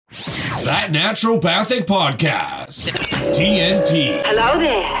That Naturopathic Podcast. TNP. Hello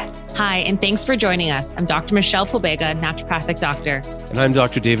there. Hi, and thanks for joining us. I'm Dr. Michelle Pobega, naturopathic doctor. And I'm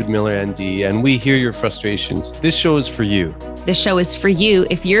Dr. David Miller, ND, and we hear your frustrations. This show is for you. This show is for you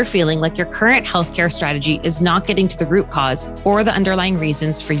if you're feeling like your current healthcare strategy is not getting to the root cause or the underlying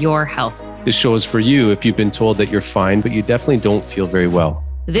reasons for your health. This show is for you if you've been told that you're fine, but you definitely don't feel very well.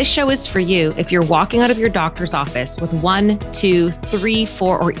 This show is for you if you're walking out of your doctor's office with 1, 2, 3,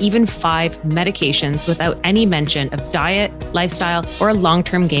 4, or even 5 medications without any mention of diet, lifestyle, or a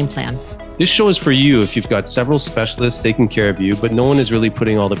long-term game plan. This show is for you if you've got several specialists taking care of you, but no one is really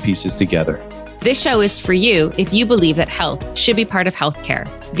putting all the pieces together. This show is for you if you believe that health should be part of healthcare.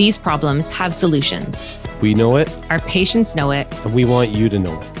 These problems have solutions. We know it. Our patients know it. And we want you to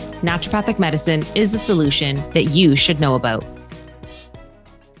know it. Naturopathic medicine is the solution that you should know about.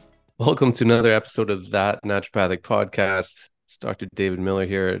 Welcome to another episode of That Naturopathic Podcast. It's Dr. David Miller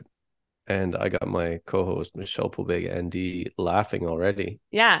here, and I got my co-host, Michelle Pobega, ND, laughing already.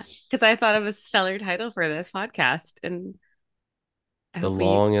 Yeah, because I thought of a stellar title for this podcast. And the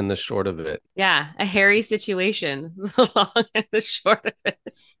long and the short of it. Yeah, a hairy situation. The long and the short of it.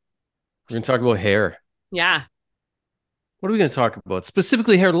 We're going to talk about hair. Yeah. What are we going to talk about?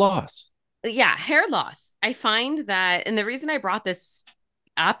 Specifically hair loss. Yeah, hair loss. I find that, and the reason I brought this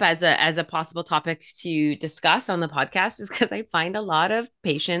up as a possible topic to discuss on the podcast is because I find a lot of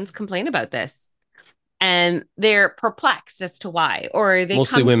patients complain about this and they're perplexed as to why, or they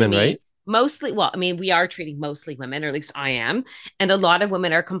mostly come women, to me, right? Mostly, well, I mean, we are treating mostly women, or at least I am. And a lot of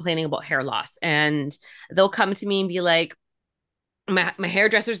women are complaining about hair loss, and they'll come to me and be like, my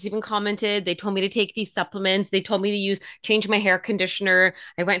hairdressers even commented, they told me to take these supplements. They told me to change my hair conditioner.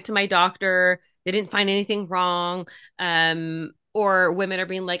 I went to my doctor. They didn't find anything wrong. Or women are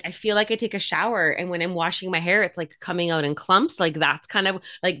being like, I feel like I take a shower and when I'm washing my hair, it's like coming out in clumps. Like that's kind of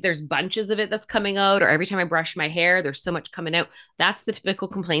like there's bunches of it that's coming out, or every time I brush my hair, there's so much coming out. That's the typical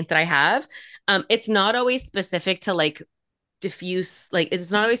complaint that I have. It's not always specific to like diffuse, like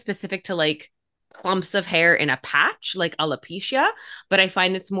it's not always specific to like clumps of hair in a patch, like alopecia, but I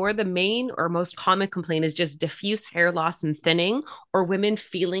find it's more the main or most common complaint is just diffuse hair loss and thinning, or women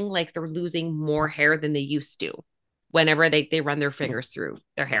feeling like they're losing more hair than they used to whenever they run their fingers through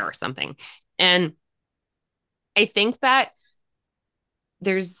their hair or something. And I think that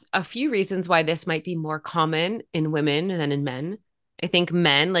there's a few reasons why this might be more common in women than in men. I think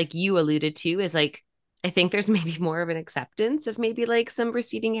men, like you alluded to, is like, I think there's maybe more of an acceptance of maybe like some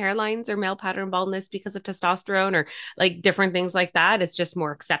receding hairlines or male pattern baldness because of testosterone or like different things like that. It's just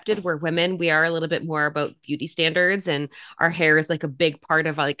more accepted, where women, we are a little bit more about beauty standards, and our hair is like a big part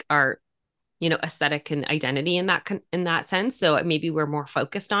of like our, aesthetic and identity in that sense. So maybe we're more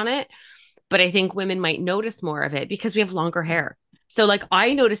focused on it, but I think women might notice more of it because we have longer hair. So like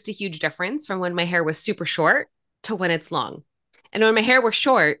I noticed a huge difference from when my hair was super short to when it's long. And when my hair was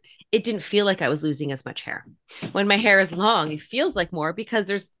short, it didn't feel like I was losing as much hair. When my hair is long, it feels like more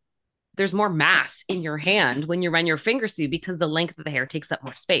because there's more mass in your hand when you run your fingers through, because the length of the hair takes up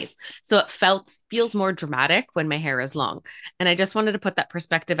more space. So it feels more dramatic when my hair is long. And I just wanted to put that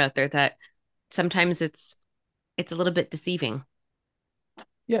perspective out there that sometimes it's a little bit deceiving.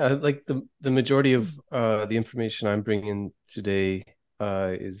 Yeah, like the majority of the information I'm bringing today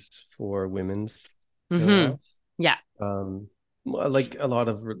is for women's Mm-hmm. Yeah. Like a lot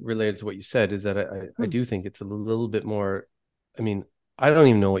of related to what you said is that I do think it's a little bit more. I mean, I don't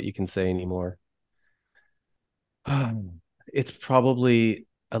even know what you can say anymore. It's probably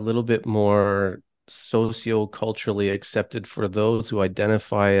a little bit more socio-culturally accepted for those who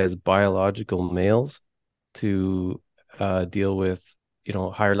identify as biological males to deal with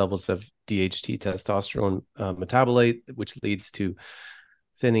higher levels of DHT, testosterone metabolite, which leads to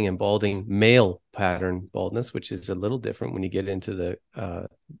thinning and balding, male pattern baldness, which is a little different when you get into the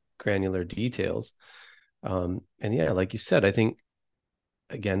granular details. And yeah, like you said, I think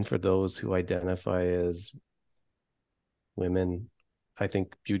again, for those who identify as women, I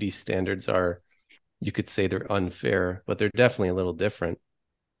think beauty standards are, you could say they're unfair, but they're definitely a little different.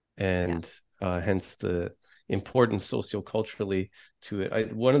 And hence the importance socioculturally to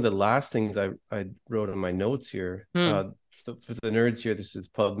it. One of the last things I wrote on my notes here, for the nerds here, this is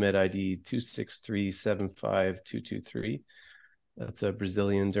PubMed ID 263752223. That's a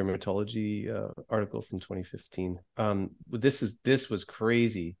Brazilian dermatology article from 2015. This was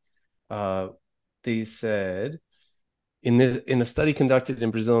crazy. They said, in a study conducted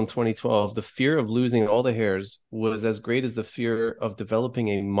in Brazil in 2012, the fear of losing all the hairs was as great as the fear of developing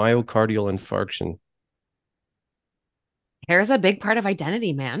a myocardial infarction. Hair is a big part of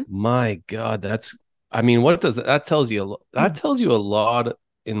identity, man. My God, what does that tells you? That tells you a lot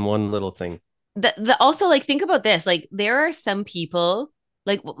in one little thing. The also, like, think about this. Like, there are some people,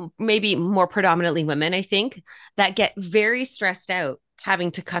 like maybe more predominantly women, I think, that get very stressed out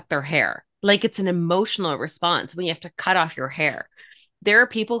having to cut their hair. Like, it's an emotional response when you have to cut off your hair. There are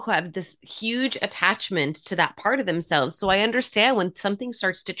people who have this huge attachment to that part of themselves. So I understand when something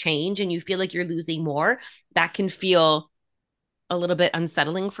starts to change and you feel like you're losing more, that can feel a little bit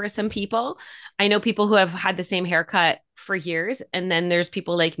unsettling for some people. I know people who have had the same haircut for years, and then there's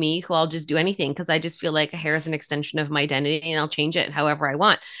people like me who I'll just do anything because I just feel like a hair is an extension of my identity and I'll change it however I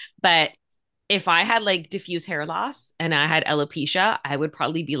want. But if I had like diffuse hair loss and I had alopecia, I would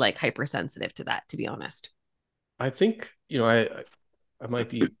probably be like hypersensitive to that, to be honest. I think, I might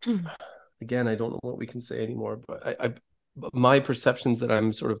be, again, I don't know what we can say anymore, but my perceptions that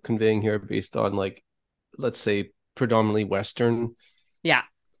I'm sort of conveying here are based on, like, let's say predominantly Western. Yeah.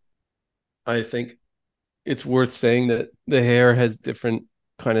 I think it's worth saying that the hair has different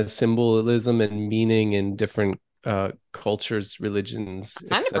kind of symbolism and meaning in different cultures, religions,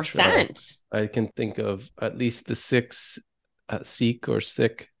 etc. 100%. I can think of at least the Sikh or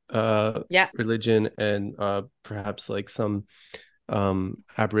Sikh Yeah. religion, and perhaps like some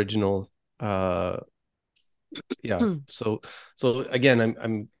Aboriginal so again,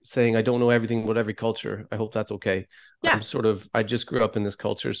 I'm saying I don't know everything about every culture. I hope that's okay. Yeah. I just grew up in this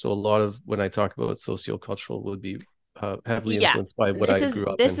culture, so a lot of when I talk about sociocultural would be heavily Yeah. influenced by what I grew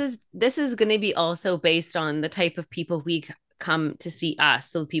up This in. is going to be also based on the type of people we come to see us.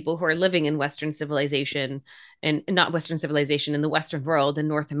 So people who are living in Western civilization, and not Western civilization, in the Western world, in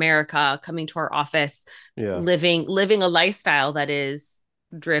North America, coming to our office, Yeah. living a lifestyle that is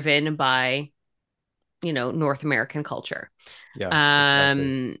driven by, North American culture. Yeah,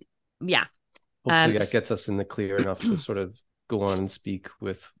 exactly. Yeah. Hopefully that gets us in the clear enough to sort of go on and speak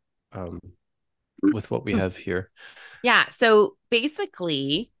with what we have here. Yeah. So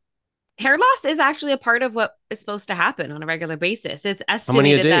basically, hair loss is actually a part of what is supposed to happen on a regular basis. It's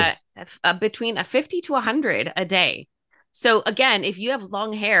estimated that between 50 to 100 a day. So again, if you have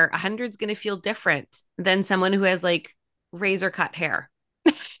long hair, 100 is going to feel different than someone who has like razor cut hair.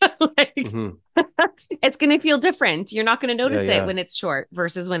 Like, it's going to feel different. You're not going to notice it when it's short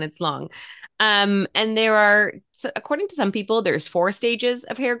versus when it's long. And there are, according to some people, there's 4 stages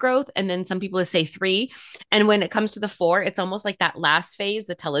of hair growth, and then some people say 3. And when it comes to the 4, it's almost like that last phase,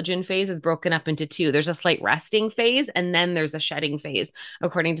 the telogen phase, is broken up into 2. There's a slight resting phase, and then there's a shedding phase,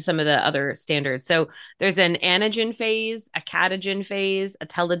 according to some of the other standards. So there's an anagen phase, a catagen phase, a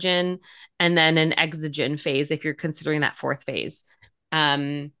telogen, and then an exogen phase if you're considering that 4th phase.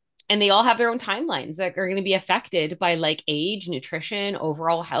 And they all have their own timelines that are going to be affected by like age, nutrition,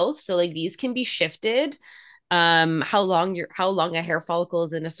 overall health. So like these can be shifted. How long a hair follicle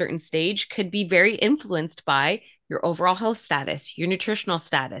is in a certain stage could be very influenced by your overall health status, your nutritional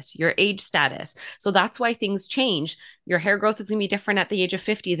status, your age status. So that's why things change. Your hair growth is going to be different at the age of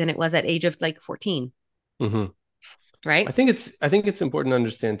 50 than it was at age of like 14. Right. I think it's important to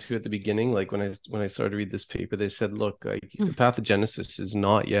understand too at the beginning, like when I started to read this paper, they said, look, like the pathogenesis is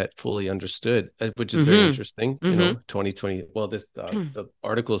not yet fully understood, which is very interesting. 2020. Well, the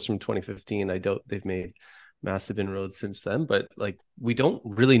article is from 2015. I doubt they've made massive inroads since then, but like we don't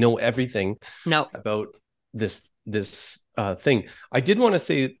really know everything about this thing. I did want to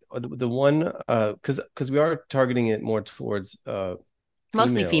say the one because we are targeting it more towards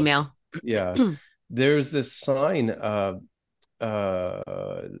mostly female. Yeah. There's this sign that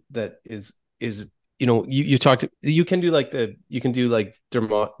is you talked, you can do like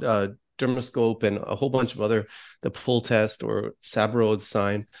dermoscope and a whole bunch of other, the pull test or Sabrode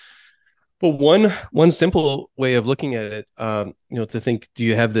sign. But one simple way of looking at it, to think, do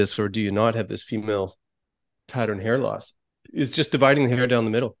you have this or do you not have this female pattern hair loss, is just dividing the hair down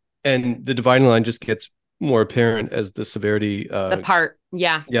the middle, and the dividing line just gets more apparent as the severity. The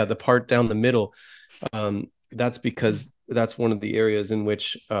part down the middle. That's because that's one of the areas in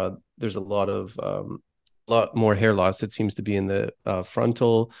which there's a lot more hair loss. It seems to be in the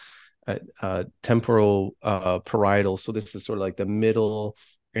frontal, temporal, parietal. So this is sort of like the middle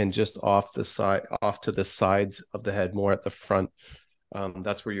and just off to the sides of the head, more at the front.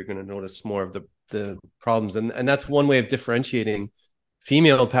 That's where you're going to notice more of the problems, and that's one way of differentiating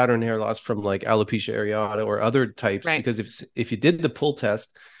female pattern hair loss from like alopecia areata or other types. Right. Because if you did the pull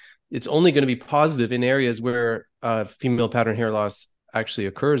test, it's only going to be positive in areas where female pattern hair loss actually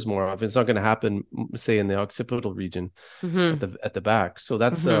occurs more often. It's not going to happen, say, in the occipital region at the back. So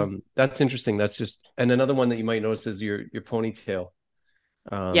that's interesting. That's just, and another one that you might notice is your ponytail.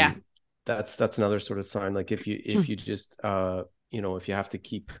 That's another sort of sign. Like if you just if you have to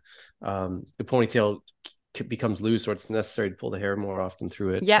keep the ponytail becomes loose, or it's necessary to pull the hair more often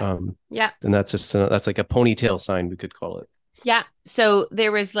through it. Yeah. Yeah. Then that's just that's like a ponytail sign, we could call it. Yeah. So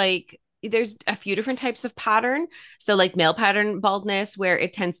there's a few different types of pattern. So like male pattern baldness, where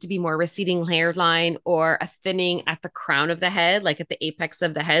it tends to be more receding hairline or a thinning at the crown of the head, like at the apex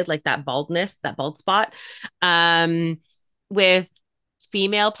of the head, like that baldness, that bald spot. With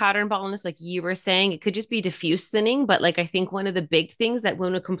female pattern baldness, like you were saying, it could just be diffuse thinning. But like I think one of the big things that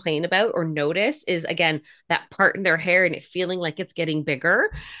women complain about or notice is, again, that part in their hair and it feeling like it's getting bigger.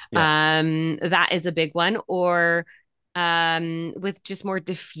 Yeah. That is a big one. Or with just more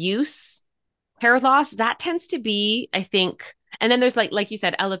diffuse hair loss, that tends to be, I think. And then there's like you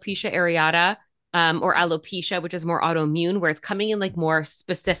said, alopecia areata, or alopecia, which is more autoimmune, where it's coming in like more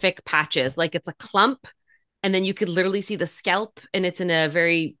specific patches, like it's a clump, and then you could literally see the scalp, and it's in a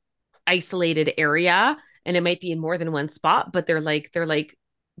very isolated area, and it might be in more than one spot, but they're like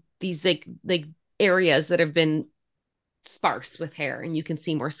these like areas that have been sparse with hair, and you can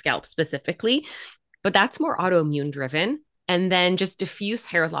see more scalp specifically. But that's more autoimmune driven. And then just diffuse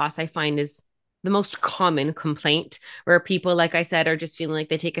hair loss, I find, is the most common complaint, where people, like I said, are just feeling like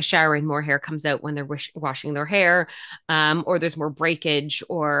they take a shower and more hair comes out when they're washing their hair, or there's more breakage,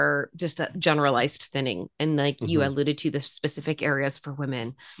 or just a generalized thinning. And like you alluded to, the specific areas for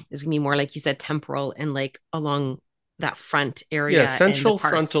women is gonna be more, like you said, temporal and like along that front area. Yeah, central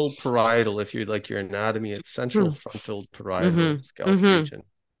frontal parietal. If you like your anatomy, it's central frontal parietal scalp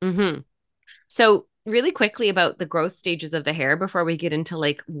region. So really quickly about the growth stages of the hair before we get into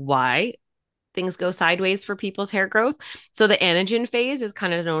like why things go sideways for people's hair growth. So the anagen phase is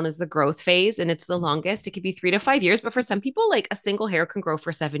kind of known as the growth phase, and it's the longest. It could be 3 to 5 years, but for some people, like a single hair can grow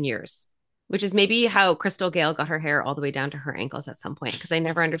for 7 years, which is maybe how Crystal Gale got her hair all the way down to her ankles at some point, because I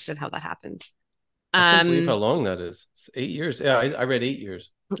never understood how that happens. I can't believe how long that is. It's 8 years. Yeah, I read 8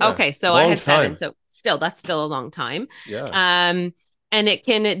 years. Yeah. Okay, so I had 7, so that's still a long time. Yeah. And it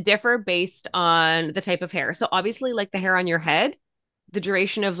can differ based on the type of hair. So obviously, like the hair on your head, the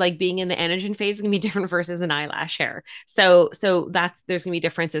duration of like being in the anagen phase is gonna be different versus an eyelash hair. So there's gonna be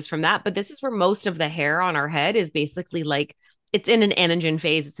differences from that. But this is where most of the hair on our head is basically like it's in an anagen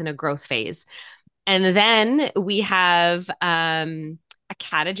phase, it's in a growth phase. And then we have a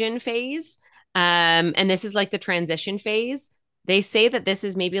catagen phase. And this is like the transition phase. They say that this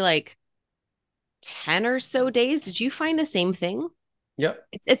is maybe like 10 or so days. Did you find the same thing? Yep.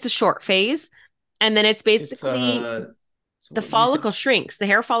 It's a short phase. And then it's basically the follicle shrinks, the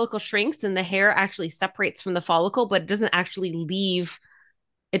hair follicle shrinks, and the hair actually separates from the follicle, but it doesn't actually leave.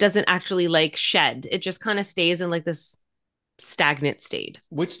 It doesn't actually like shed. It just kind of stays in like this stagnant state.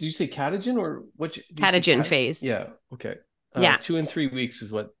 Which do you say, catagen or which? Catagen phase. Yeah. Okay. Yeah. 2 and 3 weeks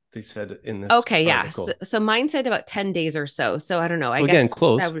is what they said in this. Okay. Article. Yeah. So mine said about 10 days or so. So I don't know. I guess again,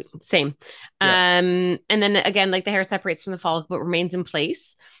 close. Same. Yeah. And then again, like the hair separates from the follicle, but remains in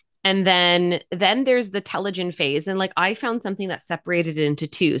place. And then there's the telogen phase. And like I found something that separated it into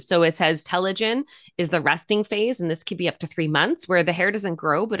 2. So it says telogen is the resting phase. And this could be up to 3 months, where the hair doesn't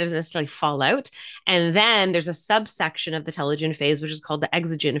grow, but it doesn't necessarily fall out. And then there's a subsection of the telogen phase, which is called the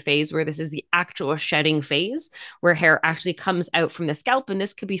exogen phase, where this is the actual shedding phase, where hair actually comes out from the scalp. And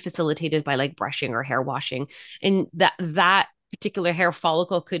this could be facilitated by like brushing or hair washing. And that particular hair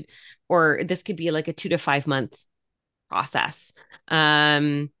follicle this could be like a 2 to 5 month process.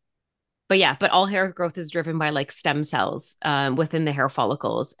 But all hair growth is driven by like stem cells within the hair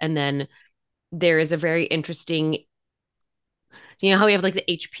follicles. And then there is a very interesting, you know how we have like the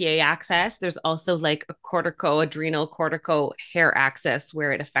HPA axis? There's also like a adrenal cortico hair axis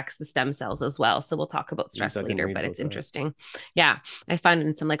where it affects the stem cells as well. So we'll talk about stress later, but it's interesting. Yeah. I found it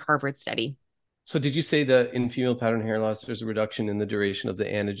in some like Harvard study. So did you say that in female pattern hair loss, there's a reduction in the duration of the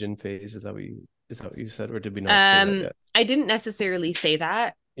anagen phase? Is that what you said, or did we not say that yet? I didn't necessarily say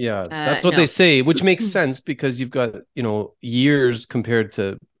that. Yeah, that's what they say, which makes sense because you've got, years compared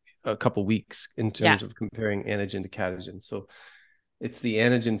to a couple weeks in terms of comparing anagen to catagen. So it's the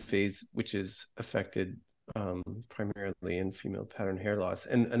anagen phase which is affected primarily in female pattern hair loss.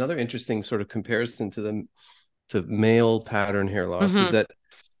 And another interesting sort of comparison to male pattern hair loss is that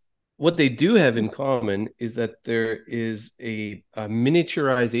what they do have in common is that there is a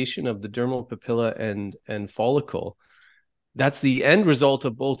miniaturization of the dermal papilla and follicle. That's the end result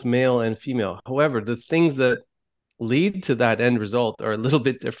of both male and female. However, the things that lead to that end result are a little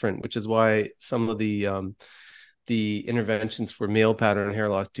bit different, which is why some of the interventions for male pattern hair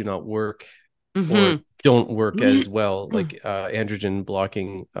loss do not work or don't work as well, like androgen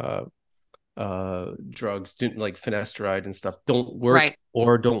blocking drugs, like finasteride and stuff, don't work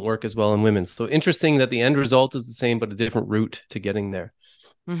or don't work as well in women. So interesting that the end result is the same, but a different route to getting there.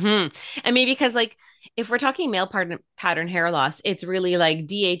 And maybe because like if we're talking male pattern hair loss, it's really like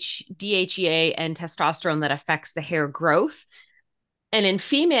DHEA and testosterone that affects the hair growth. And in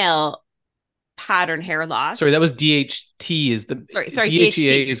female pattern hair Sorry, loss, that was DHT is the sorry, DHEA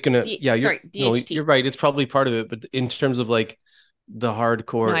DHT. is gonna, yeah, you're, Sorry, no, DHT. you're right. It's probably part of it, but in terms of like the No,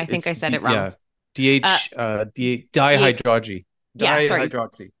 hardcore, I think it's I said it wrong. yeah, Uh, D yeah, sorry,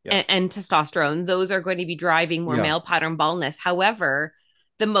 dihydroxy. Yeah. and testosterone, those are going to be driving more Yeah. male pattern baldness. However,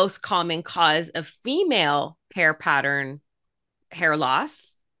 the most common cause of female hair pattern hair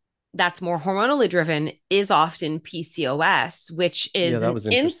loss that's more hormonally driven is often PCOS, which Yeah, is that an was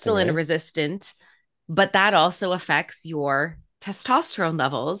interesting, insulin right? resistant, but that also affects your testosterone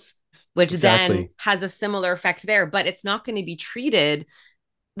levels, which then Exactly. has a similar effect there, but it's not going to be treated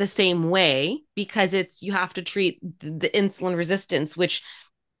the same way because it's you have to treat the insulin resistance, which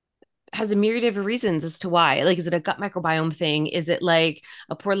has a myriad of reasons as to why. Like, is it a gut microbiome thing? Is it like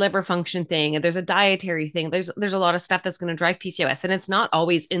a poor liver function thing? And there's a dietary thing. There's a lot of stuff that's going to drive PCOS, and it's not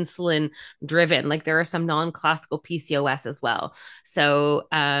always insulin driven. Like there are some non-classical PCOS as well. So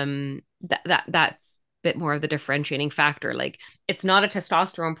that's a bit more of the differentiating factor. Like it's not a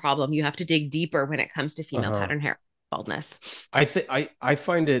testosterone problem. You have to dig deeper when it comes to female Uh-huh. pattern hair baldness. I think I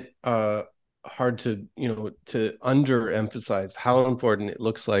find it hard to, to underemphasize how important it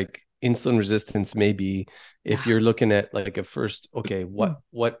looks like insulin resistance may be if Yeah. you're looking at like a first, okay, what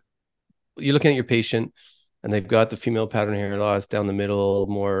you're looking at your patient and they've got the female pattern hair loss down the middle,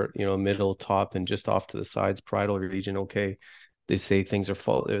 more, middle, top, and just off to the sides, parietal region. Okay. They say things are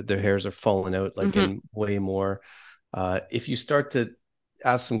fall, their hairs are falling out like Mm-hmm. in way more. If you start to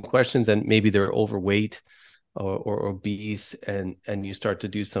ask some questions and maybe they're overweight or obese, and you start to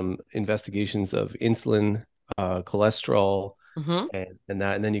do some investigations of insulin, cholesterol, Mm-hmm. and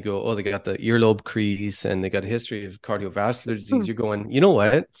then you go, oh, they got the earlobe crease and they got a history of cardiovascular disease. You're going, you know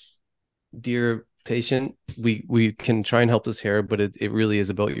what, dear patient, we can try and help this hair, but it really is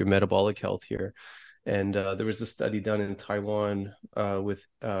about your metabolic health here. And there was a study done in Taiwan with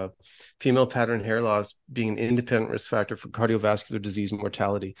female pattern hair loss being an independent risk factor for cardiovascular disease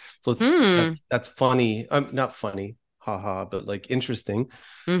mortality. So Mm-hmm. that's funny. Not funny, haha, but like interesting.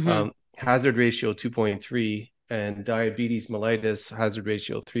 Mm-hmm. Hazard ratio 2.3 and diabetes mellitus hazard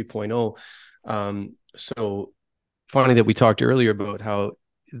ratio 3.0. So funny that we talked earlier about how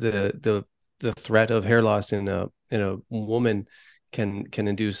the threat of hair loss in a woman can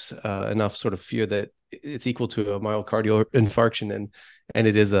induce enough sort of fear that it's equal to a myocardial infarction, and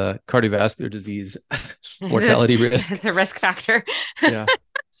it is a cardiovascular disease It is. mortality It's risk. a risk factor. Yeah.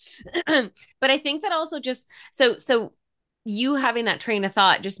 But I think that also just so you having that train of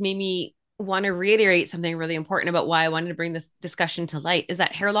thought just made me want to reiterate something really important about why I wanted to bring this discussion to light is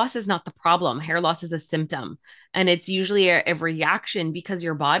that hair loss is not the problem. Hair loss is a symptom, and it's usually a reaction because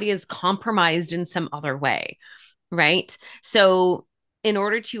your body is compromised in some other way, right? So in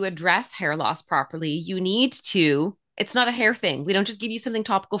order to address hair loss properly, you need to it's not a hair thing. We don't just give you something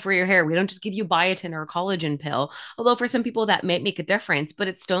topical for your hair. We don't just give you biotin or a collagen pill. Although for some people that may make a difference, but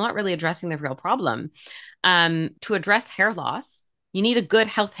it's still not really addressing the real problem. To address hair loss, you need a good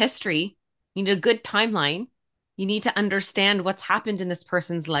health history. You need a good timeline. You need to understand what's happened in this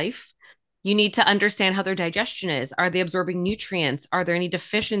person's life. You need to understand how their digestion is. Are they absorbing nutrients? Are there any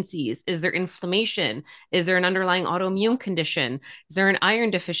deficiencies? Is there inflammation? Is there an underlying autoimmune condition? Is there an iron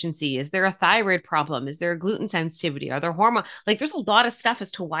deficiency? Is there a thyroid problem? Is there a gluten sensitivity? Are there hormone? Like there's a lot of stuff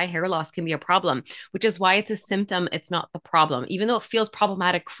as to why hair loss can be a problem, which is why it's a symptom. It's not the problem. Even though it feels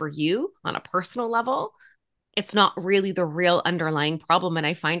problematic for you on a personal level, it's not really the real underlying problem. And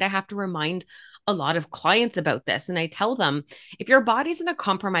I find I have to remind a lot of clients about this. And I tell them if your body's in a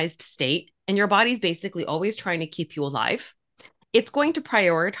compromised state and your body's basically always trying to keep you alive, it's going to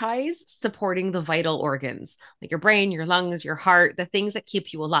prioritize supporting the vital organs like your brain, your lungs, your heart, the things that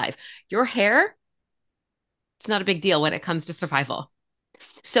keep you alive. Your hair, it's not a big deal when it comes to survival.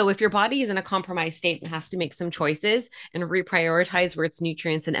 So if your body is in a compromised state and has to make some choices and reprioritize where its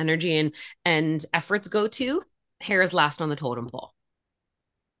nutrients and energy and efforts go to, hair is last on the totem pole.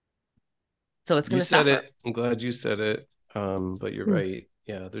 So it's You going to said suffer. it. I'm glad you said it. But you're Mm. right.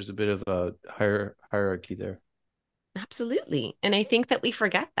 Yeah, there's a bit of a higher hierarchy there. Absolutely. And I think that we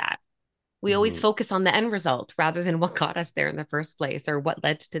forget that. We always Mhm. focus on the end result rather than what got us there in the first place or what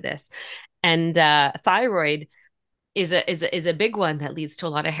led to this. And thyroid is a big one that leads to a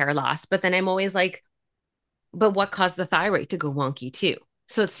lot of hair loss. But then I'm always like, but what caused the thyroid to go wonky too?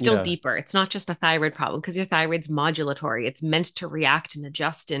 So it's still Yeah. deeper. It's not just a thyroid problem because your thyroid's modulatory. It's meant to react and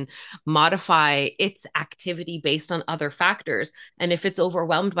adjust and modify its activity based on other factors. And if it's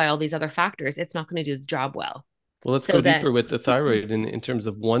overwhelmed by all these other factors, it's not going to do its job well. Well, let's So go that deeper with the thyroid in terms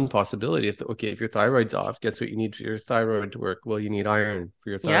of one possibility. If your thyroid's off, guess what you need for your thyroid to work? Well, you need iron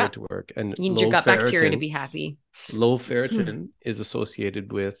for your yeah, thyroid to work, and you need your gut bacteria to be happy. low ferritin is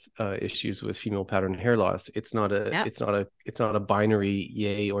associated with issues with female pattern hair loss. It's not a Yeah. it's not a binary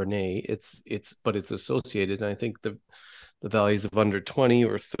yay or nay. But it's associated. And I think the values of under 20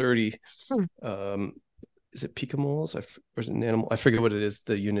 or 30 is it picomoles or is it nanomole? I forget what it is,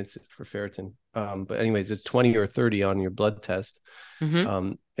 the units for ferritin. But anyways, it's 20 or 30 on your blood test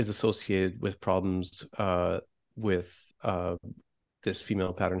is associated with problems with this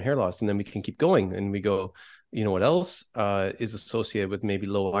female pattern hair loss. And then we can keep going and we go, you know what else is associated with maybe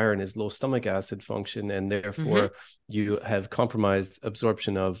low iron is low stomach acid function. And therefore you have compromised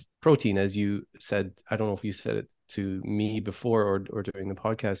absorption of protein, as you said. I don't know if you said it to me before or during the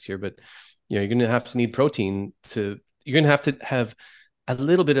podcast here, but you're going to need protein you're going to have a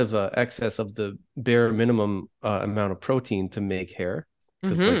little bit of excess of the bare minimum amount of protein to make hair.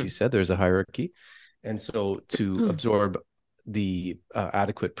 Because like you said, there's a hierarchy. And so to absorb the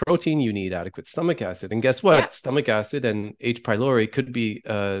adequate protein, you need adequate stomach acid. And guess what? Yeah. Stomach acid and H. pylori could be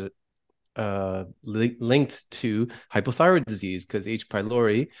linked to hypothyroid disease, because H.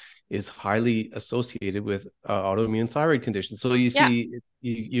 pylori is highly associated with autoimmune thyroid conditions. So you see,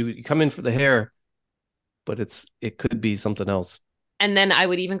 you come in for the hair, but it could be something else. And then I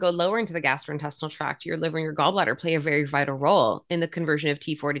would even go lower into the gastrointestinal tract. Your liver and your gallbladder play a very vital role in the conversion of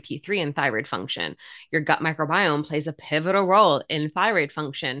T4 to T3 in thyroid function. Your gut microbiome plays a pivotal role in thyroid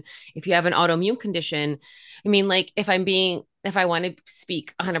function. If you have an autoimmune condition, I mean, like if I want to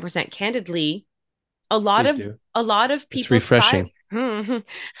speak 100% candidly, a lot of people's it's refreshing. I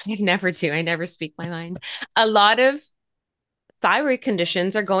never speak my mind. A lot of thyroid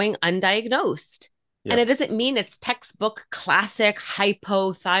conditions are going undiagnosed. Yep. And it doesn't mean it's textbook classic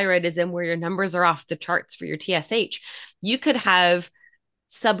hypothyroidism where your numbers are off the charts for your TSH. You could have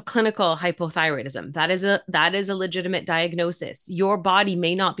subclinical hypothyroidism. That is a legitimate diagnosis. Your body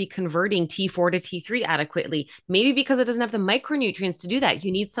may not be converting T4 to T3 adequately, maybe because it doesn't have the micronutrients to do that.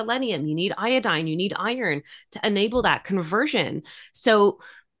 You need selenium, you need iodine, you need iron to enable that conversion. So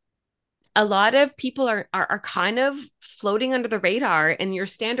a lot of people are kind of floating under the radar in your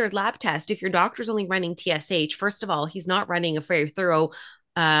standard lab test. If your doctor's only running TSH, first of all, he's not running a very thorough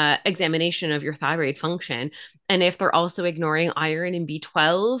examination of your thyroid function. And if they're also ignoring iron and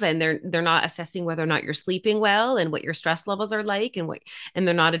B12, and they're not assessing whether or not you're sleeping well and what your stress levels are like, and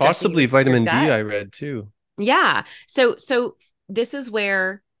they're not addressing possibly vitamin D, I read too. Yeah. So this is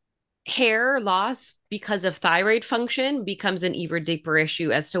where hair loss because of thyroid function becomes an even deeper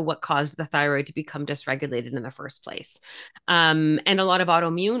issue as to what caused the thyroid to become dysregulated in the first place. And a lot of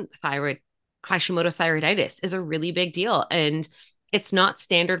autoimmune thyroid, Hashimoto's thyroiditis, is a really big deal. And it's not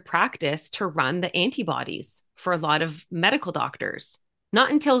standard practice to run the antibodies for a lot of medical doctors,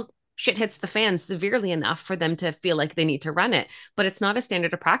 not until shit hits the fan severely enough for them to feel like they need to run it. But it's not a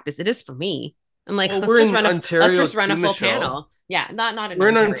standard of practice. It is for me. I'm like, let's just run a full panel. Yeah, not in We're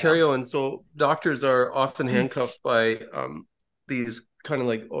in Ontario, and so doctors are often handcuffed by these kind of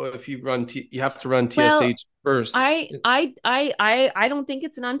like, oh, if you run you have to run TSH first. I don't think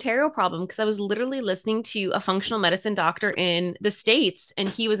it's an Ontario problem, because I was literally listening to a functional medicine doctor in the States, and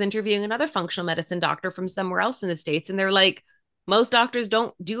he was interviewing another functional medicine doctor from somewhere else in the States, and they're like, most doctors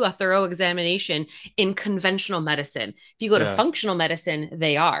don't do a thorough examination in conventional medicine. If you go to functional medicine,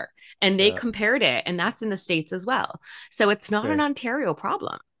 they are. And they compared it, and that's in the States as well. So it's not an Ontario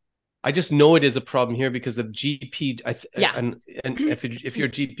problem. I just know it is a problem here because of GP. And if you're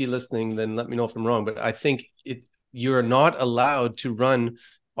GP listening, then let me know if I'm wrong. But I think you're not allowed to run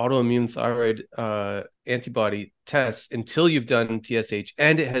autoimmune thyroid antibody tests until you've done TSH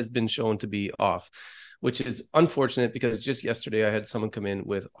and it has been shown to be off, which is unfortunate, because just yesterday I had someone come in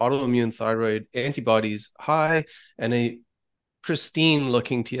with autoimmune thyroid antibodies high and a pristine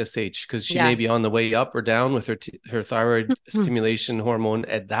looking TSH, because she may be on the way up or down with her thyroid stimulation hormone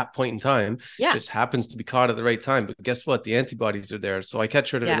at that point in time. Just happens to be caught at the right time. But guess what? The antibodies are there. So I catch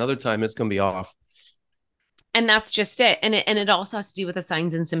her at another time, it's going to be off. And that's just it. And it also has to do with the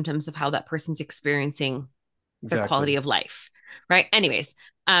signs and symptoms of how that person's experiencing their quality of life. Right. Anyways,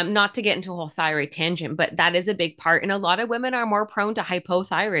 not to get into a whole thyroid tangent, but that is a big part. And a lot of women are more prone to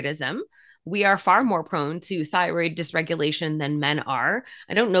hypothyroidism. We are far more prone to thyroid dysregulation than men are.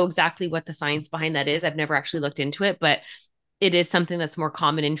 I don't know exactly what the science behind that is. I've never actually looked into it, but it is something that's more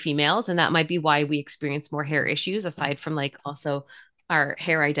common in females. And that might be why we experience more hair issues, aside from like also our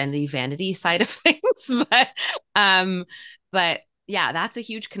hair identity vanity side of things. But yeah, that's a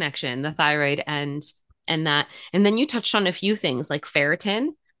huge connection, the thyroid and that. And then you touched on a few things like ferritin.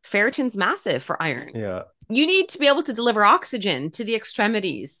 Ferritin's massive for iron. Yeah. You need to be able to deliver oxygen to the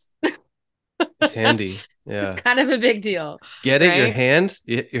extremities. It's handy. It's Yeah. kind of a big deal. Get it? Your right? hands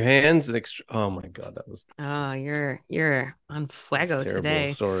and oh my God, that was Oh, you're on fuego terrible.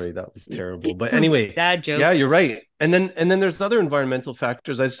 today. Sorry, that was terrible. But anyway, Dad jokes. yeah, you're right. And then there's other environmental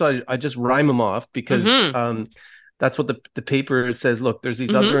factors. I just rhyme them off because that's what the paper says. Look, there's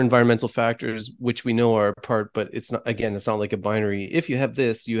these other environmental factors which we know are a part, but it's not like a binary. If you have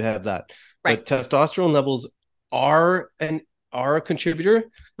this, you have that. Right. But testosterone levels are a contributor.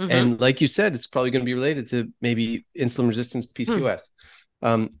 And like you said, it's probably going to be related to maybe insulin resistance, PCOS.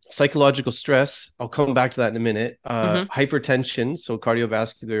 Psychological stress, I'll come back to that in a minute. Hypertension, so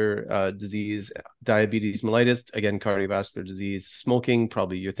cardiovascular disease, diabetes mellitus, again, cardiovascular disease. Smoking,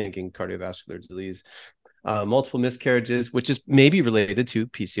 probably you're thinking cardiovascular disease. Multiple miscarriages, which is maybe related to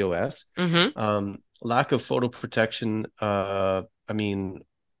PCOS. Lack of photoprotection. I mean,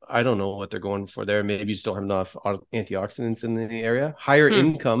 I don't know what they're going for there. Maybe you just don't have enough antioxidants in the area. Higher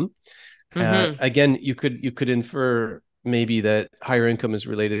income. Again, you could infer maybe that higher income is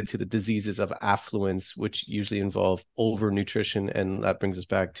related to the diseases of affluence, which usually involve overnutrition. And that brings us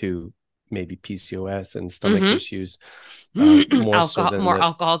back to maybe PCOS and stomach issues. More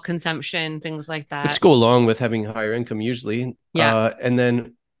alcohol consumption, things like that. Which go along with having higher income usually. Yeah. And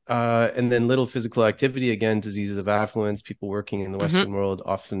then little physical activity, again, diseases of affluence, people working in the Western world,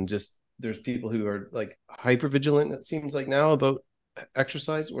 often just there's people who are like hyper vigilant, it seems like now, about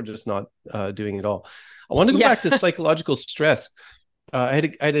exercise or just not doing it all. I want to go back to psychological stress. I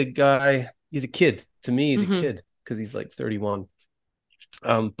had a guy, he's a kid. To me, he's a kid because he's like 31.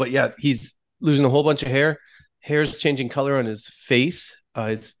 But yeah, he's losing a whole bunch of hair. Hair's changing color on his face.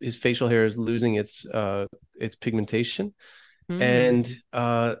 His facial hair is losing its pigmentation. And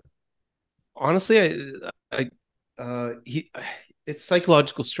honestly, it's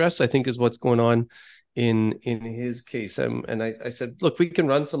psychological stress, I think, is what's going on in his case. And I said, look, we can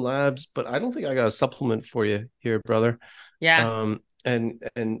run some labs, but I don't think I got a supplement for you here, brother. Yeah. And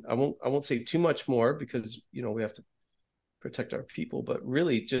I won't say too much more because, you know, we have to protect our people, but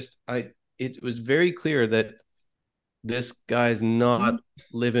really just it was very clear that this guy's not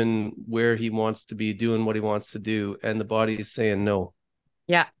living where he wants to be, doing what he wants to do, and the body is saying no.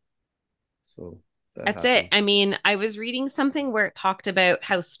 Yeah. So that's it. I mean, I was reading something where it talked about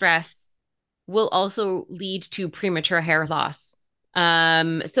how stress will also lead to premature hair loss.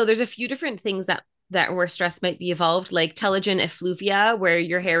 So there's a few different things that where stress might be evolved, like telogen effluvia, where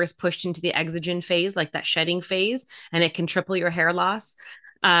your hair is pushed into the exogen phase, like that shedding phase, and it can triple your hair loss.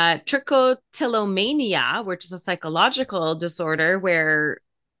 Trichotillomania, which is a psychological disorder where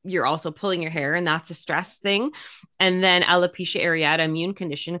you're also pulling your hair, and that's a stress thing. And then alopecia areata, immune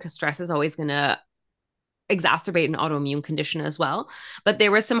condition, because stress is always going to exacerbate an autoimmune condition as well. But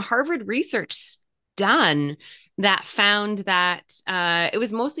there was some Harvard research done that found that it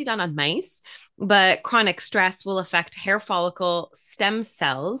was mostly done on mice, but chronic stress will affect hair follicle stem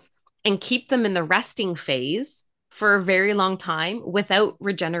cells and keep them in the resting phase for a very long time without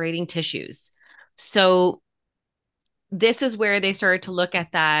regenerating tissues. So this is where they started to look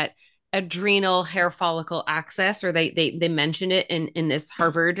at that adrenal hair follicle axis, or they mentioned it in this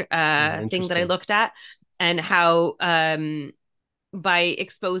Harvard thing that I looked at, and how by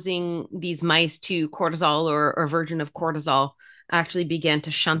exposing these mice to cortisol or a version of cortisol actually began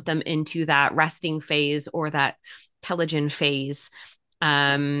to shunt them into that resting phase or that telogen phase.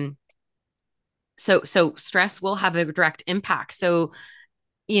 So stress will have a direct impact. So,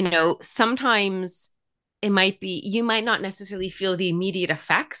 you know, sometimes it might be, you might not necessarily feel the immediate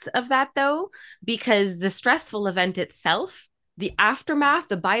effects of that though, because the stressful event itself, the aftermath,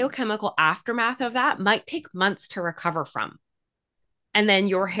 the biochemical aftermath of that might take months to recover from. And then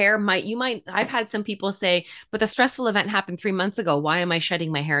your hair I've had some people say, but the stressful event happened 3 months ago. Why am I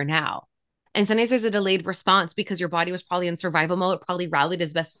shedding my hair now? And sometimes there's a delayed response because your body was probably in survival mode. It probably rallied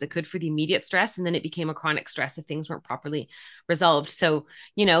as best as it could for the immediate stress. And then it became a chronic stress if things weren't properly resolved. So,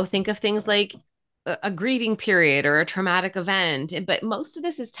 you know, think of things like a grieving period or a traumatic event. But most of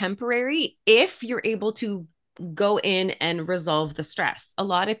this is temporary if you're able to go in and resolve the stress. A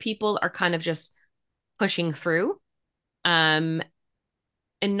lot of people are kind of just pushing through and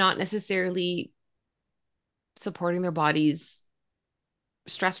not necessarily supporting their body's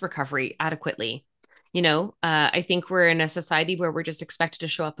stress recovery adequately. You know, I think we're in a society where we're just expected to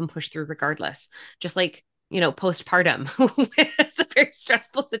show up and push through regardless. Just like, you know, postpartum, it's a very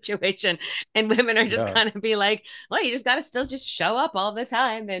stressful situation. And women are just kind of be like, well, you just got to still just show up all the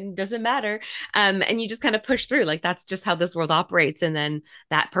time and doesn't matter. And you just kind of push through. Like, that's just how this world operates. And then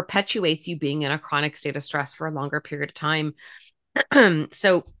that perpetuates you being in a chronic state of stress for a longer period of time.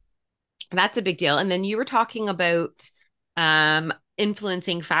 So That's a big deal. And then you were talking about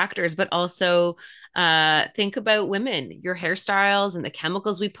influencing factors, but also think about women, your hairstyles and the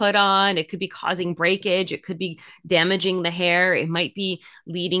chemicals we put on. It could be causing breakage. It could be damaging the hair. It might be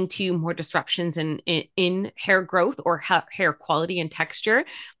leading to more disruptions in hair growth or hair quality and texture.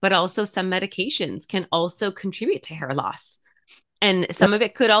 But also some medications can also contribute to hair loss. And some of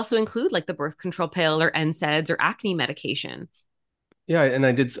it could also include like the birth control pill or NSAIDs or acne medication. Yeah, and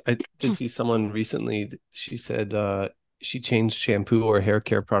I did see someone recently. She said she changed shampoo or hair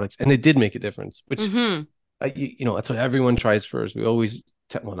care products, and it did make a difference. Which that's what everyone tries first. We always,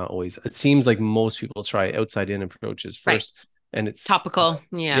 well, not always. It seems like most people try outside in approaches first, and it's topical.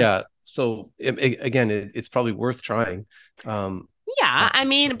 Yeah. So it's probably worth trying. I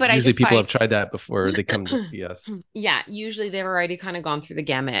mean, but usually people have tried that before they come to see us. Yeah, usually they've already kind of gone through the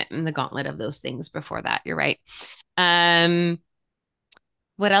gamut and the gauntlet of those things before that. You're right.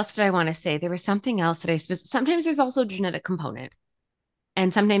 What else did I want to say? There was something else that sometimes there's also a genetic component,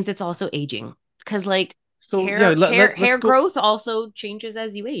 and sometimes it's also aging, because like hair growth also changes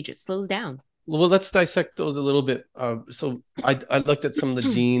as you age. It slows down. Well, let's dissect those a little bit. So I looked at some of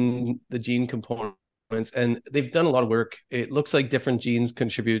the gene components, and they've done a lot of work. It looks like different genes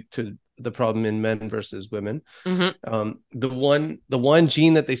contribute to the problem in men versus women. The one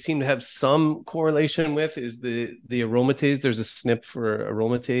gene that they seem to have some correlation with is the aromatase. There's a SNP for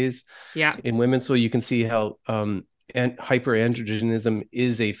aromatase in women, so you can see how and hyperandrogenism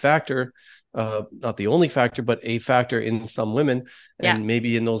is a factor, not the only factor, but a factor in some women. And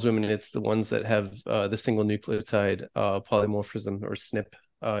maybe in those women, it's the ones that have the single nucleotide polymorphism, or SNP,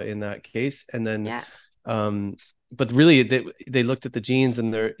 in that case. And then but really they looked at the genes,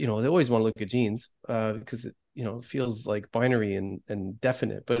 and they always want to look at genes because it feels like binary and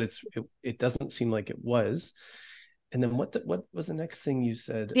definite, but it doesn't seem like it was. And then what was the next thing you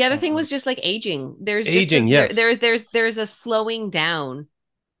said? The other thing was just like aging. There's aging, yes. There's a slowing down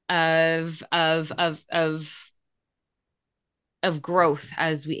of growth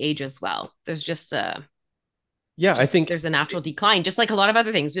as we age as well. There's just I think there's a natural decline, just like a lot of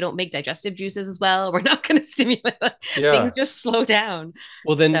other things. We don't make digestive juices as well. We're not going to stimulate things, just slow down.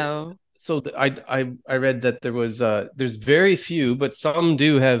 Well, then, I read that there's very few, but some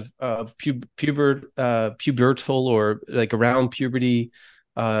do have pubertal or like around puberty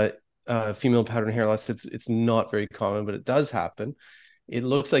female pattern hair loss. It's not very common, but it does happen. It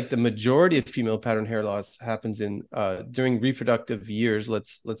looks like the majority of female pattern hair loss happens in during reproductive years.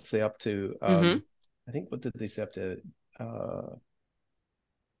 Let's say up to I think, what did they say up to? I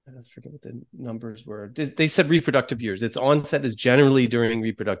forget what the numbers were. They said reproductive years. Its onset is generally during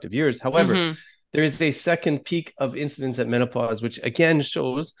reproductive years. However, there is a second peak of incidence at menopause, which again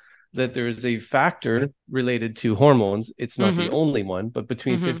shows that there is a factor related to hormones. It's not the only one, but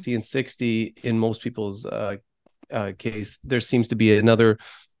between 50 and 60 in most people's case, there seems to be another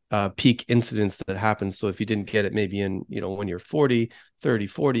peak incidence that happens. So if you didn't get it maybe in when you're 40, 30,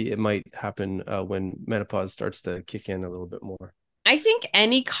 40, it might happen when menopause starts to kick in a little bit more. I think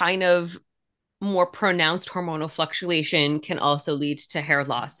any kind of more pronounced hormonal fluctuation can also lead to hair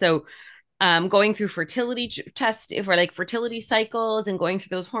loss. So going through fertility tests for like fertility cycles and going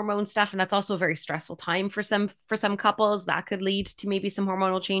through those hormone stuff, and that's also a very stressful time for some couples. That could lead to maybe some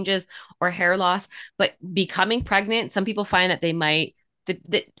hormonal changes or hair loss. But becoming pregnant, some people find that they might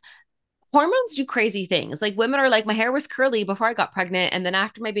the hormones do crazy things. Like women are like, my hair was curly before I got pregnant, and then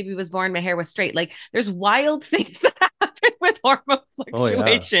after my baby was born, my hair was straight. Like there's wild things that happen with hormone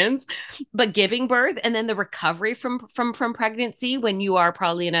fluctuations. But giving birth and then the recovery from pregnancy, when you are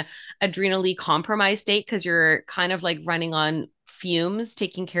probably in a adrenally compromised state because you're kind of like running on fumes,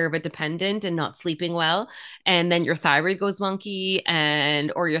 taking care of a dependent and not sleeping well, and then your thyroid goes wonky,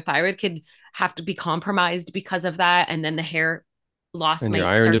 or your thyroid could have to be compromised because of that, and then the hair loss and might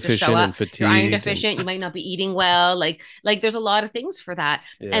iron start to show up. And fatigue, you're iron deficient, you might not be eating well, like there's a lot of things for that.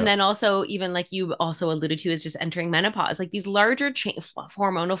 And then also, even like you also alluded to, is just entering menopause. Like these larger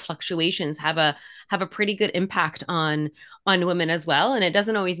hormonal fluctuations have a pretty good impact on women as well. And it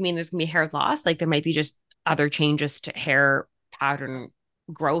doesn't always mean there's gonna be hair loss. Like there might be just other changes to hair pattern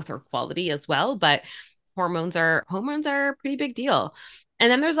growth or quality as well, but hormones are a pretty big deal. And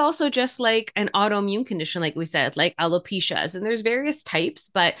then there's also just like an autoimmune condition, like we said, like alopecias, and there's various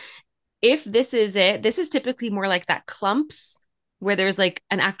types. But if this is typically more like that clumps where there's like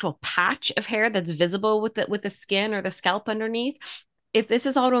an actual patch of hair that's visible with the skin or the scalp underneath. If this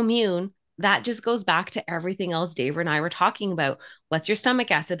is autoimmune, that just goes back to everything else Dave and I were talking about. What's your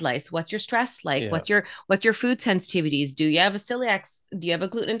stomach acid like? What's your stress like? Yeah. What's your food sensitivities? Do you have a celiac? Do you have a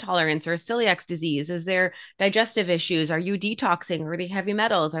gluten intolerance or a celiac disease? Is there digestive issues? Are you detoxing? Are they heavy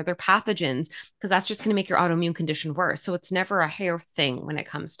metals? Are there pathogens? Because that's just going to make your autoimmune condition worse. So it's never a hair thing when it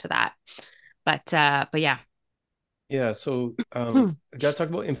comes to that. But yeah. Yeah. So Hmm. I got to talk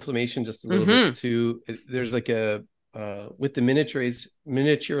about inflammation just a little Mm-hmm. bit too. There's like a with the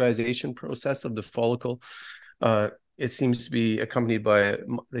miniaturization process of the follicle, it seems to be accompanied by,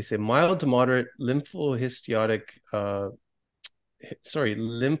 they say, mild to moderate lymphohistiocytic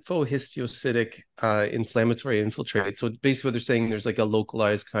inflammatory infiltrate. So basically what they're saying, there's like a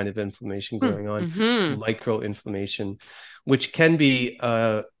localized kind of inflammation going on, Mm-hmm. microinflammation, which can be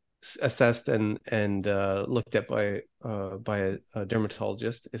assessed and looked at by a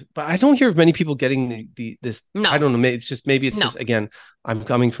dermatologist. But I don't hear of many people getting this. I No, don't know. Maybe it's no. just, again, I'm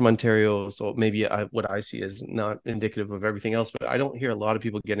coming from Ontario, so maybe what I see is not indicative of everything else. But I don't hear a lot of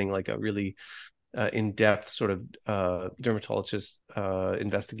people getting like a really in-depth sort of dermatologist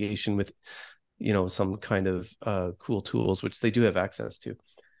investigation with, some kind of cool tools, which they do have access to.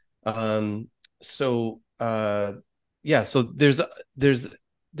 So yeah, so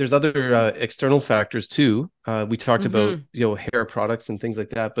there's other external factors too. We talked about Mm-hmm. hair products and things like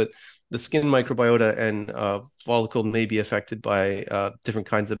that, but the skin microbiota and follicle may be affected by different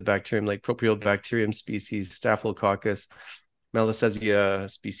kinds of bacterium, like Propionibacterium species, Staphylococcus, Malassezia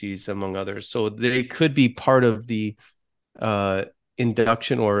species, among others. So they could be part of the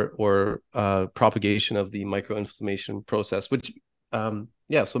induction or propagation of the microinflammation process. Which,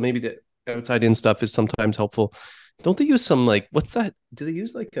 yeah, so maybe the outside in stuff is sometimes helpful. Don't they use some, like, what's that? Do they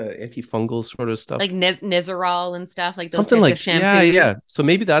use like antifungal sort of stuff? Like Nizoral and stuff, like those Something types of like, yeah. shampoos So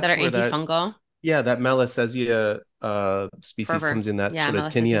maybe that that's are where antifungal. that Malassezia species Farber. comes in, that Yeah, sort of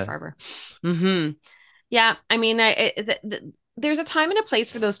Malassezia tinea. farber. Mm-hmm. Yeah, I mean, there's a time and a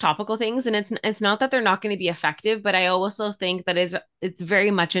place for those topical things, and it's not that they're not going to be effective, but I also think that it's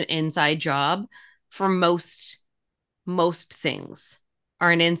very much an inside job for most things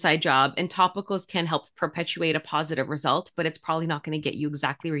are an inside job, and topicals can help perpetuate a positive result, but it's probably not going to get you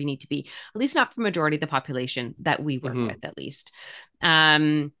exactly where you need to be, at least not for majority of the population that we work with, Mm-hmm. at least.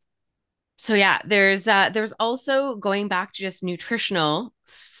 Um, so yeah, there's also going back to just nutritional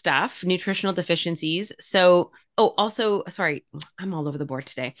stuff, nutritional deficiencies. So also sorry, I'm all over the board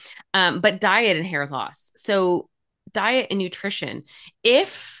today. But diet and hair loss. So diet and nutrition.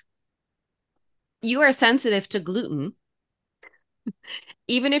 If you are sensitive to gluten,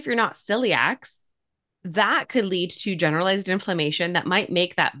 even if you're not celiacs, that could lead to generalized inflammation that might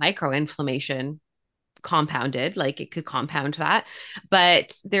make that microinflammation compounded, like it could compound that.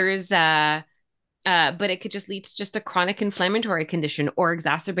 But but it could just lead to just a chronic inflammatory condition or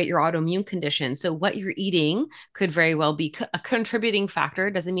exacerbate your autoimmune condition. So what you're eating could very well be a contributing factor.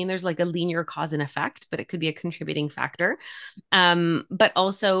 It doesn't mean there's like a linear cause and effect, but it could be a contributing factor. But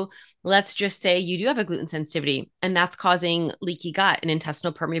also, let's just say you do have a gluten sensitivity and that's causing leaky gut and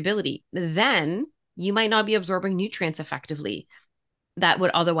intestinal permeability. Then you might not be absorbing nutrients effectively that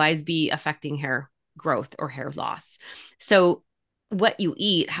would otherwise be affecting hair growth or hair loss. So what you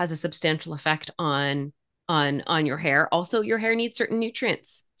eat has a substantial effect on your hair. Also, your hair needs certain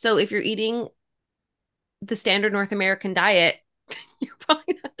nutrients. So if you're eating the standard North American diet, you're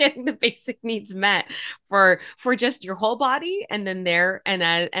probably not getting the basic needs met for just your whole body, and then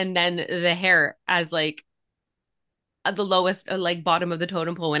and then the hair as like the lowest like bottom of the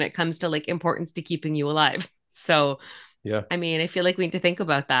totem pole when it comes to like importance to keeping you alive. So Yeah. I mean, I feel like we need to think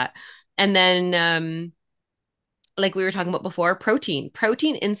about that. And then like we were talking about before, protein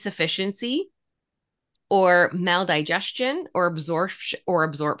insufficiency or maldigestion or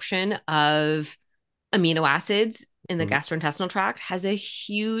absorption of amino acids in the Mm-hmm. gastrointestinal tract has a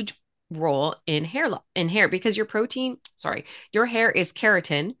huge role in hair because your hair is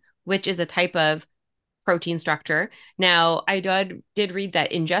keratin, which is a type of protein structure. Now, I did read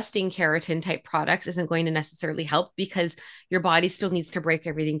that ingesting keratin type products isn't going to necessarily help because your body still needs to break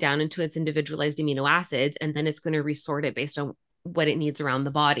everything down into its individualized amino acids, and then it's going to resort it based on what it needs around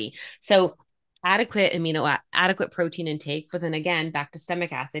the body. So adequate protein intake, but then again, back to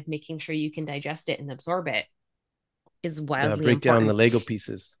stomach acid, making sure you can digest it and absorb it is Yeah. wildly Break down the important. Lego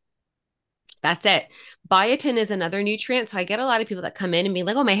pieces. That's it. Biotin is another nutrient. So I get a lot of people that come in and be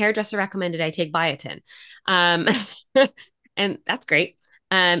like, oh, my hairdresser recommended I take biotin. Um, and that's great.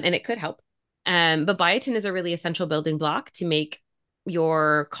 And it could help. But biotin is a really essential building block to make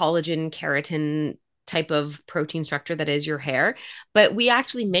your collagen keratin type of protein structure that is your hair. But we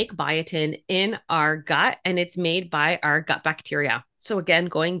actually make biotin in our gut, and it's made by our gut bacteria. So again,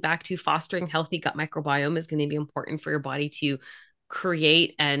 going back to fostering healthy gut microbiome is going to be important for your body to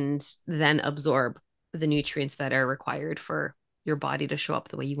create and then absorb the nutrients that are required for your body to show up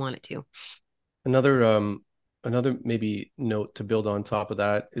the way you want it to. Another maybe note to build on top of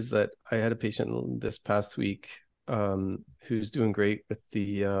that is that I had a patient this past week who's doing great with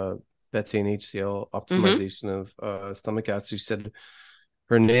the betaine HCl optimization of stomach acid. She said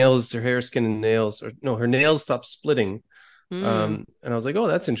her nails, her hair, skin, and nails, or no, her nails stopped splitting. And I was like, oh,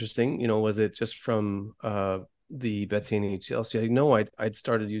 that's interesting. Was it just from the betaine HCl? She's like, no, I'd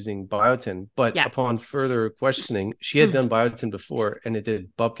started using biotin, but upon further questioning, she had done biotin before and it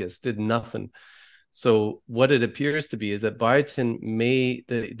did bupkis, did nothing. So what it appears to be is that biotin may,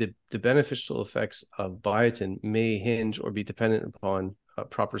 the beneficial effects of biotin may hinge or be dependent upon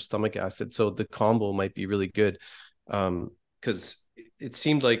proper stomach acid. So the combo might be really good. Because it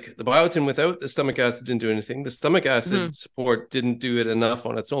seemed like the biotin without the stomach acid didn't do anything. The stomach acid support didn't do it enough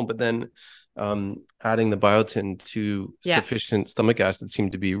on its own, but then adding the biotin to sufficient stomach acid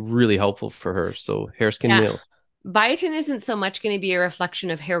seemed to be really helpful for her. So hair, skin, nails. Biotin isn't so much going to be a reflection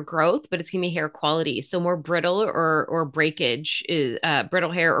of hair growth, but it's going to be hair quality. So more brittle or breakage is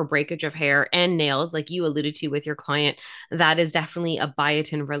brittle hair or breakage of hair and nails, like you alluded to with your client. That is definitely a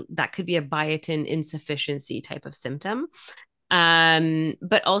biotin. That could be a biotin insufficiency type of symptom.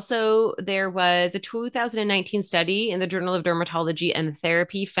 But also there was a 2019 study in the Journal of Dermatology and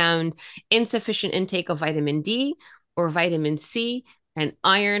Therapy found insufficient intake of vitamin D or vitamin C and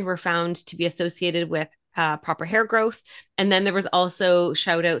iron were found to be associated with proper hair growth. And then there was also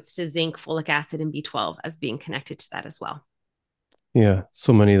shout outs to zinc, folic acid, and B12 as being connected to that as well. Yeah.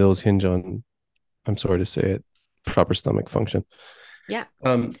 So many of those hinge on, I'm sorry to say it, proper stomach function. Yeah.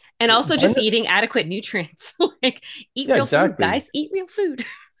 And also just eating adequate nutrients. Like eat real food, guys. Eat real food.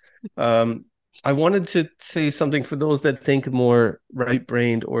 I wanted to say something for those that think more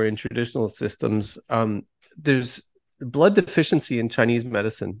right-brained or in traditional systems. There's blood deficiency in Chinese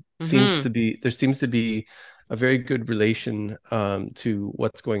medicine seems to be a very good relation to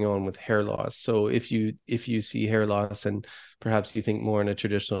what's going on with hair loss. So if you see hair loss and perhaps you think more in a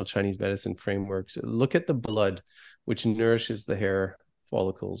traditional Chinese medicine frameworks, look at the blood, which nourishes the hair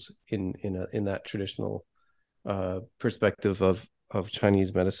follicles in that traditional perspective of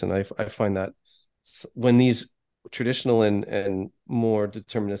Chinese medicine. I find that when these traditional and more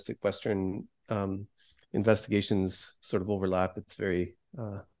deterministic Western investigations sort of overlap, it's very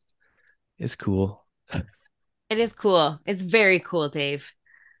it's cool. It is cool. It's very cool, Dave.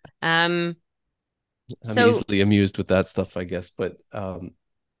 I'm easily amused with that stuff, I guess. But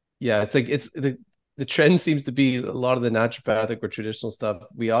yeah, it's like the trend seems to be a lot of the naturopathic or traditional stuff.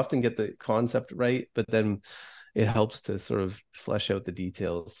 We often get the concept right, but then it helps to sort of flesh out the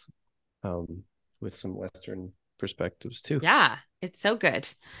details with some Western perspectives too. Yeah, it's so good.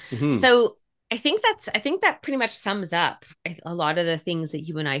 So I think that pretty much sums up a lot of the things that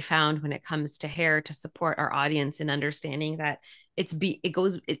you and I found when it comes to hair to support our audience in understanding that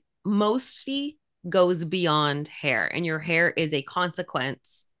it mostly goes beyond hair, and your hair is a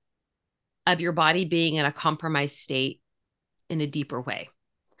consequence of your body being in a compromised state in a deeper way,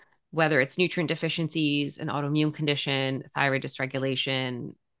 whether it's nutrient deficiencies, an autoimmune condition, thyroid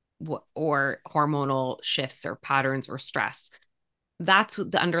dysregulation, or hormonal shifts or patterns or stress. That's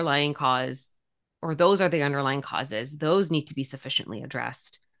the underlying cause, or those are the underlying causes. Those need to be sufficiently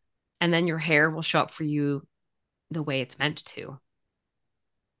addressed. And then your hair will show up for you the way it's meant to.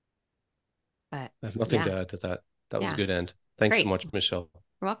 But I have nothing to add to that. That was a good end. Thanks so much, Michelle.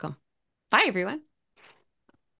 You're welcome. Bye, everyone.